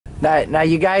Now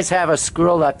you guys have a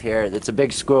squirrel up here. That's a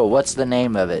big squirrel. What's the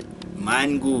name of it?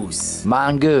 Mongoose.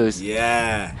 Mongoose.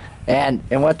 Yeah. And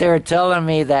what they were telling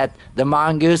me that the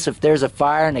mongoose, if there's a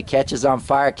fire and it catches on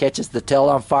fire, it catches the tail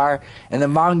on fire, and the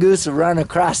mongoose will run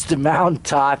across the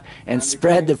mountaintop and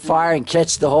spread the fire and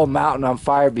catch the whole mountain on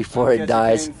fire before it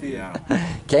dies.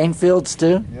 Cane fields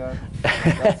too? Yeah.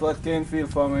 That's what cane field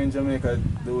farmers in Jamaica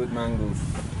do with mongoose.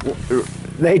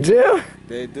 They do?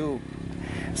 They do.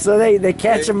 So they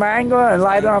catch a mango and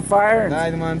light it on fire? Light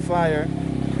them on fire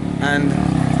and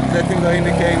let them go in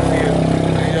the cane field.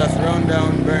 Just run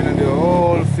down, burning the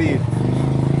whole field.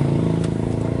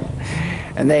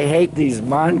 And they hate these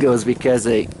mongos because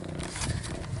they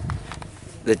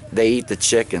eat the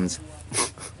chickens.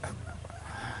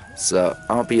 So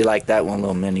I hope you like that one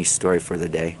little mini story for the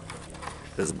day.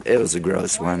 It was a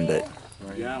gross one, but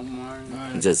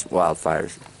just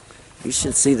wildfires. You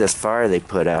should see this fire they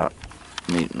put out.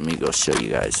 Let me go show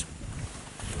you guys.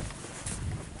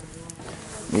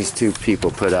 These two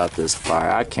people put out this fire.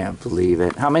 I can't believe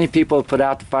it. How many people put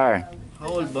out the fire? A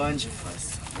whole bunch of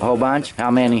us. A whole bunch?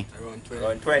 How many?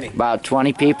 Around 20. About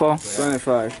 20 people?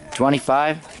 25.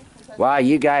 25? Wow,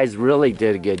 you guys really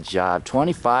did a good job.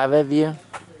 25 of you?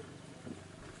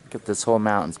 Look at this whole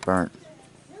mountain's burnt.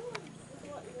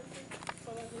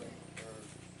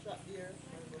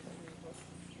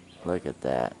 Look at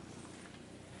that.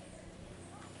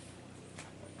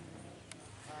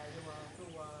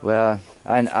 Well,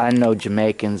 I know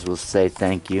Jamaicans will say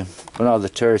thank you. But all the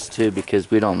tourists too,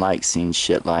 because we don't like seeing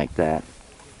shit like that.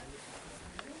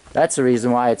 That's the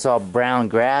reason why it's all brown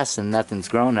grass and nothing's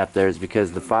grown up there, is because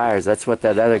of the fires. That's what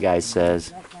that other guy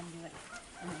says.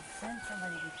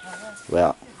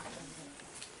 Well,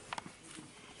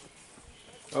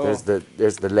 there's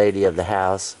the lady of the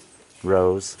house,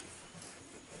 Rose.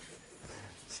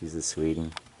 She's a sweetie.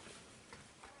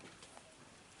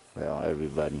 Well,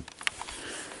 everybody.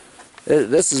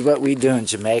 This is what we do in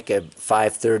Jamaica at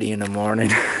 5:30 in the morning.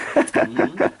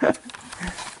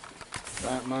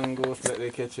 That mangoes that they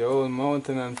catch your whole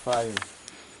mountain on fire.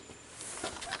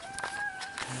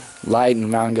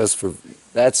 Lighting mangoes for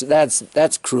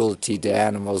that's cruelty to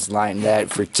animals. Lighting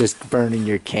that for just burning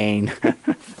your cane.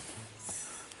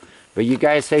 But you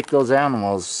guys hate those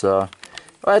animals, so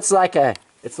well, it's like a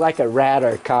rat or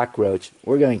a cockroach.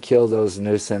 We're gonna kill those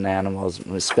nuisance animals,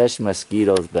 especially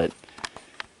mosquitoes, but.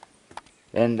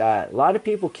 And a lot of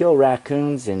people kill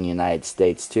raccoons in the United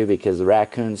States too, because the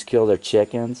raccoons kill their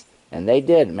chickens. And they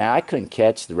did. Man, I couldn't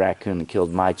catch the raccoon that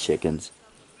killed my chickens.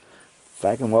 If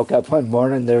I woke up one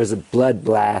morning, there was a blood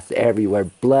bath everywhere.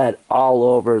 Blood all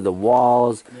over the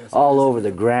walls, all over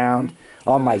the ground.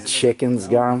 All my chickens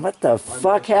gone. What the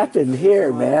fuck happened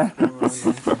here, man?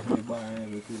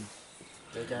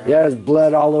 Yeah, there's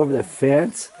blood all over the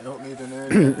fence.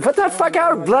 What the fuck?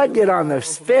 How did blood get on the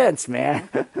fence, man?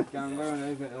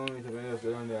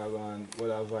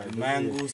 Mangoes